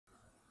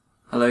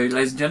Hello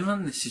ladies and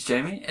gentlemen, this is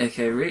Jamie,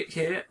 aka Rick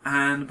here,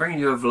 and bringing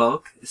you a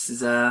vlog. This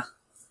is I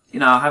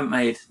haven't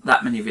made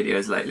that many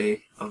videos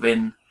lately. I've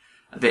been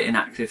a bit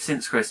inactive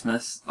since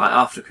Christmas, like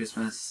after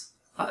Christmas.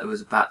 It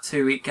was about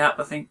 2-week gap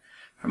I think,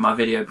 from my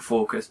video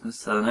before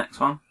Christmas to the next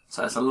one.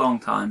 So it's a long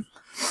time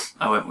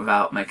I went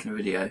without making a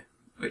video,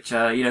 which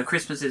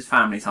Christmas is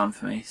family time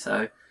for me,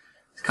 so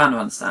it's kind of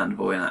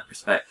understandable in that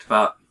respect,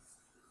 but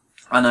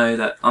I know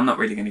that I'm not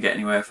really going to get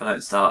anywhere if I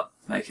don't start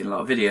making a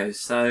lot of videos,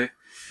 so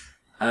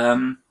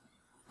I'm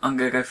going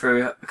to go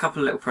through a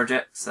couple of little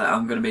projects that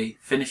I'm going to be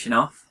finishing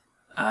off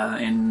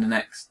in the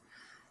next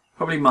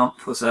probably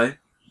month or so,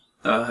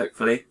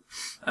 hopefully,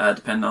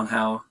 depending on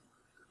how,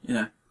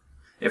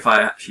 if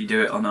I actually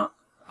do it or not.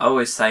 I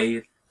always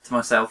say to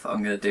myself,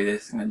 I'm going to do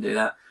this, I'm going to do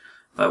that,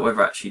 but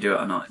whether I actually do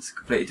it or not, it's a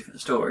completely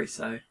different story.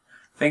 So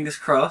fingers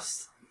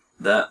crossed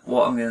that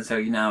what I'm going to tell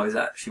you now is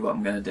actually what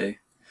I'm going to do.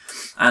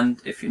 And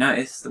if you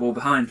notice, the wall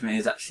behind me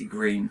is actually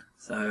green,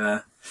 so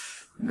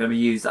I'm going to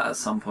use that at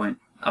some point.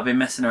 I've been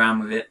messing around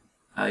with it,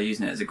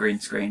 using it as a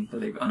green screen,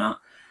 believe it or not.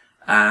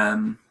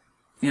 I'm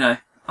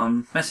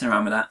messing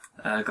around with that.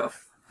 I've got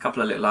a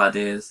couple of little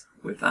ideas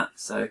with that.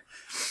 So,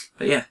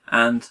 but yeah,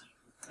 and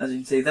as you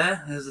can see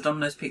there's a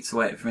Domino's pizza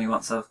waiting for me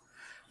once I've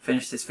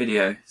finished this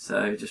video.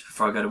 So just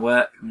before I go to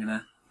work, I'm going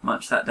to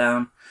munch that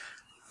down,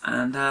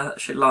 and that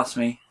should last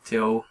me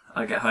till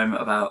I get home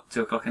at about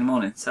 2 o'clock in the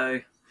morning. So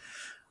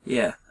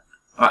yeah,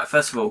 alright,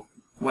 first of all,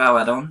 WoW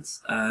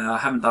add-ons. I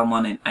haven't done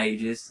one in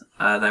ages.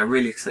 They're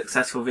really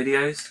successful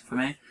videos for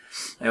me.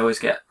 They always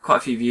get quite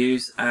a few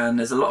views and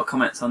there's a lot of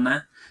comments on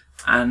there.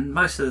 And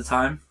most of the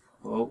time,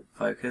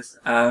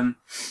 I'm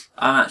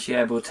actually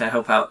able to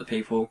help out the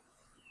people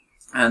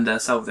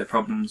and solve their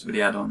problems with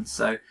the add-ons.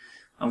 So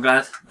I'm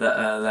glad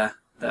that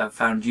they're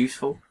found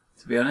useful,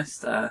 to be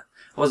honest. I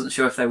wasn't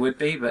sure if they would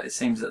be, but it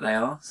seems that they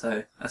are,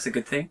 so that's a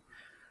good thing.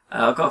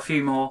 I've got a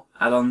few more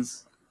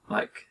add-ons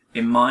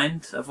in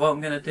mind of what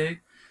I'm going to do.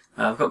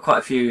 I've got quite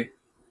a few.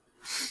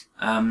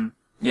 I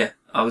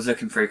was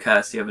looking through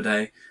Curse the other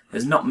day.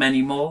 There's not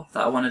many more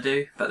that I want to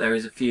do, but there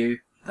is a few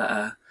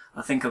that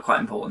I think are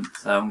quite important,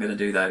 so I'm going to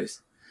do those.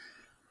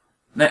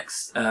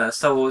 Next,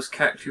 Star Wars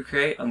character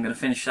create. I'm going to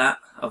finish that.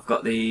 I've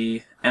got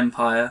the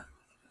Empire,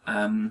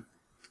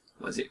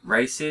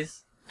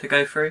 races to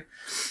go through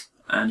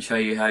and show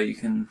you how you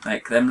can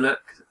make them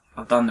look.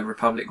 I've done the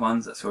Republic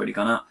ones. That's already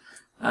gone up.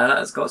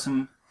 That's got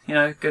some,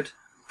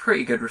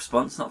 pretty good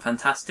response. Not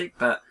fantastic,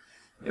 but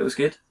it was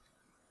good.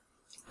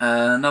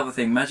 Another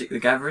thing, Magic the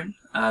Gathering.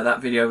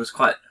 That video was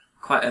quite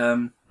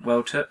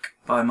well took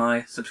by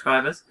my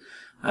subscribers.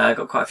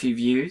 Got quite a few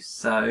views,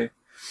 so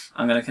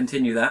I'm going to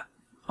continue that.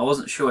 I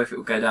wasn't sure if it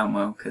would go down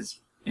well because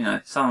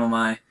some of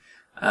my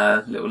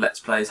little Let's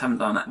Plays haven't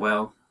done that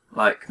well.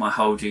 Like my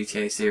whole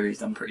GTA series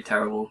done pretty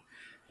terrible.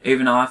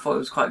 Even though I thought it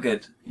was quite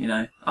good.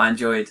 I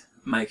enjoyed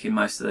making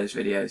most of those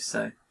videos.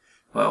 So,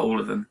 well, all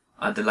of them.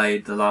 I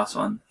delayed the last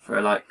one for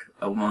a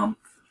month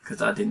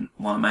because I didn't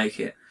want to make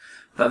it,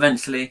 but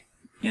eventually,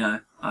 I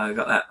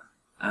got that,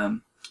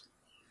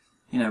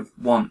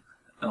 want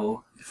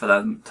for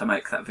them to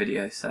make that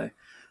video. So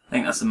I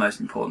think that's the most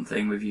important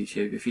thing with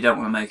YouTube. If you don't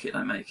want to make it,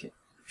 don't make it.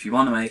 If you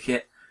want to make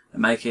it,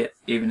 then make it,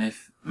 even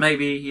if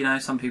maybe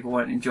some people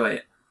won't enjoy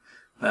it.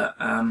 But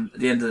at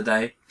the end of the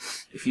day,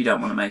 if you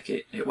don't want to make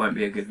it, it won't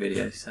be a good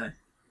video. So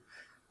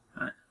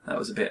right, that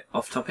was a bit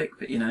off topic,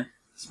 but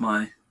it's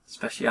my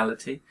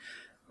speciality.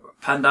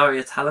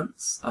 Pandaria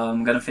talents.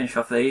 I'm going to finish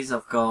off these.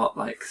 I've got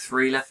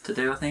 3 left to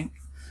do, I think.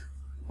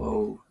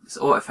 Whoa, this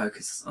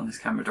autofocus on this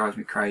camera drives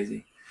me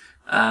crazy.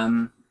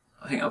 I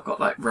think I've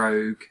got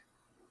Rogue,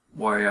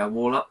 Warrior,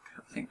 Warlock.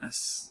 I think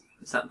is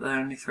that the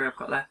only 3 I've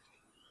got left?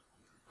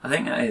 I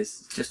think that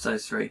is just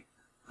those 3,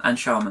 and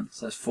Shaman.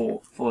 So there's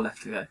 4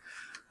 left to go.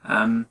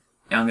 I'm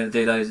going to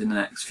do those in the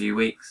next few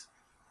weeks.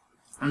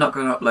 I'm not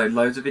going to upload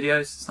loads of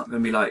videos. It's not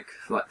going to be like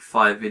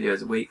 5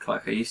 videos a week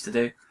like I used to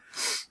do,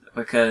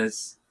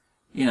 because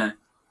I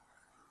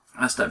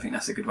just don't think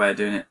that's a good way of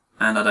doing it,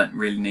 and I don't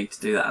really need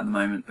to do that at the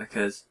moment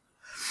because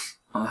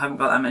I haven't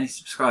got that many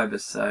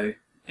subscribers, so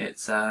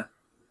it's kind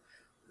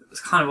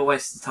of a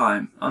waste of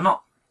time. I'm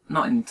not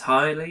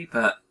entirely,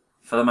 but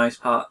for the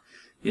most part,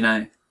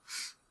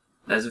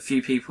 there's a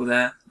few people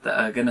there that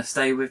are going to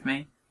stay with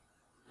me,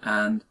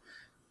 and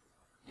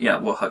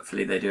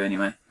hopefully they do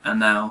anyway,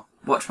 and they'll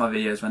watch my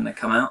videos when they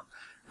come out.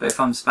 But if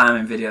I'm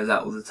spamming videos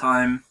out all the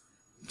time,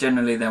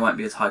 generally they won't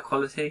be as high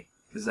quality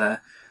because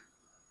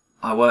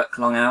I work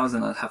long hours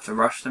and I'd have to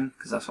rush them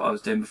because that's what I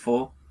was doing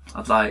before.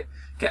 I'd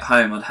get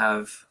home, I'd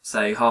have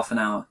say half an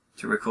hour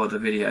to record a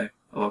video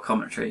or a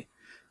commentary,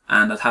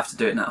 and I'd have to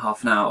do it in that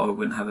half an hour or I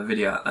wouldn't have a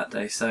video out that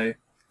day. So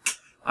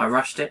I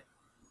rushed it.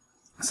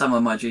 Some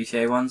of my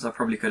GTA ones I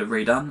probably could have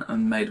redone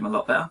and made them a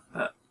lot better,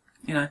 but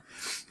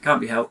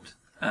can't be helped.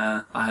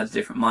 I had a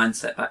different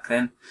mindset back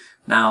then.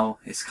 Now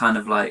it's kind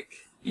of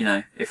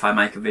if I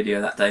make a video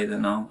that day,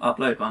 then I'll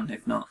upload one.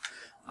 If not,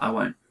 I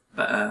won't.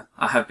 But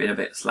I have been a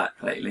bit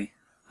slack lately.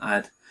 I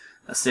had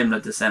a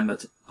similar December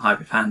to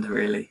Hyper Panda,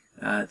 really.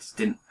 Just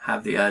didn't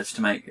have the urge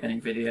to make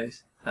any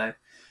videos. So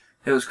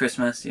it was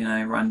Christmas, you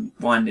know,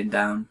 winding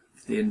down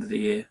for the end of the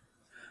year.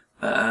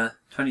 But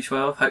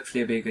 2012,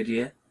 hopefully, will be a good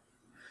year.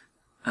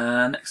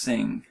 Next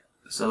thing,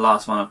 it's the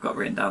last one I've got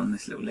written down on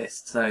this little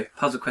list. So,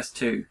 Puzzle Quest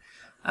 2.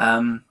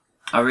 I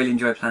really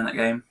enjoy playing that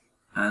game,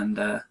 and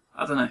I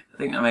don't know, I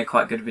think they made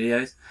quite good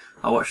videos.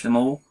 I watched them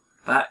all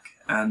back,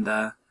 and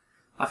I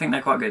think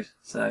they're quite good,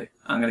 so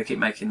I'm going to keep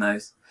making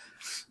those.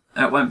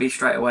 It won't be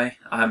straight away.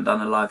 I haven't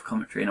done a live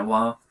commentary in a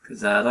while,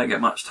 because I don't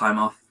get much time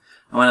off.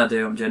 And when I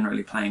do, I'm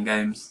generally playing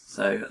games.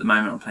 So at the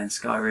moment I'm playing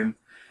Skyrim,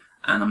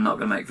 and I'm not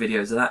going to make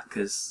videos of that,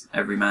 because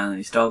every man and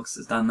his dogs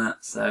has done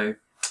that, so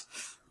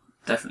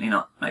definitely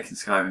not making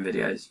Skyrim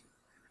videos.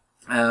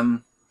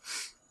 And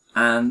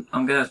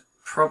I'm going to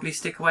probably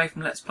stick away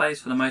from Let's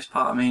Plays for the most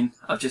part. I mean,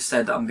 I've just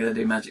said that I'm going to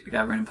do Magic the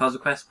Gathering and Puzzle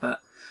Quest, but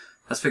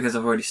that's because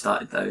I've already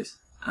started those.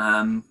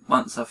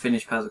 Once I've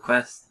finished Puzzle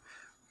Quest,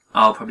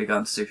 I'll probably go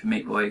on to Super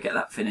Meat Boy, get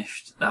that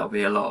finished. That'll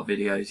be a lot of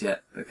videos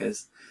yet,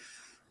 because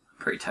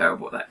I'm pretty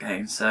terrible at that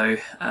game. So,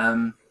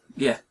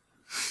 yeah.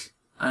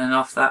 And then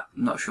after that,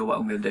 I'm not sure what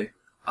I'm going to do.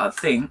 I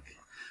think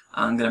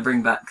I'm going to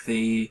bring back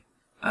the,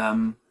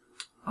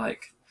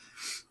 like,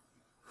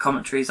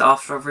 commentaries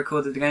after I've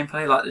recorded the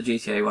gameplay, like the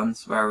GTA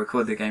ones, where I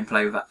record the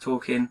gameplay without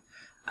talking,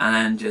 and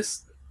then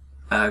just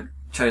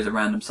chose a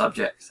random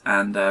subject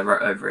and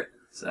wrote over it.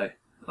 So,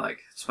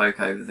 like,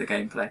 spoke over the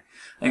gameplay.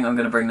 I think I'm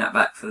going to bring that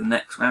back for the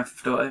next Grand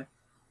Theft Auto.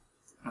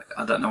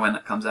 I don't know when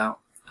that comes out.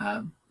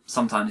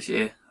 Sometime this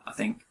year, I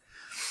think.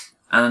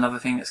 And another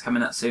thing that's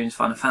coming out soon is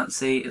Final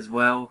Fantasy as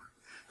well.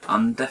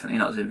 I'm definitely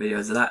not doing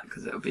videos of that,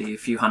 because it'll be a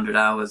few 100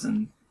 hours,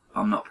 and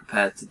I'm not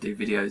prepared to do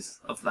videos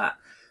of that.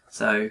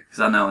 So,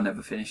 because I know I'll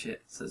never finish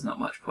it, so there's not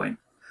much point.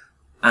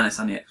 And it's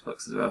on the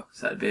Xbox as well,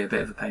 so it'd be a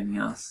bit of a pain in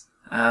the ass.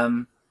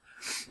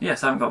 Yeah,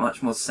 so I haven't got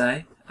much more to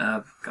say.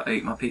 I've got to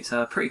eat my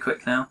pizza pretty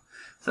quick now,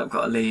 so I've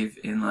got to leave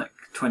in like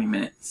 20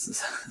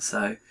 minutes.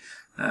 So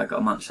I've got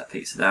to munch that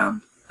pizza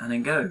down and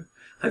then go.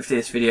 Hopefully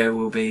this video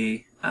will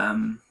be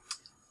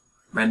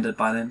rendered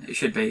by then. It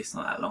should be, it's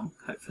not that long,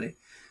 hopefully.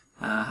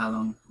 How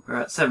long? We're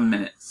at 7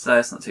 minutes, so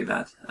it's not too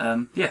bad.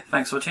 Yeah,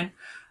 thanks for watching,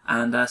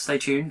 and stay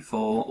tuned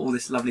for all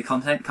this lovely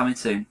content coming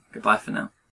soon. Goodbye for now.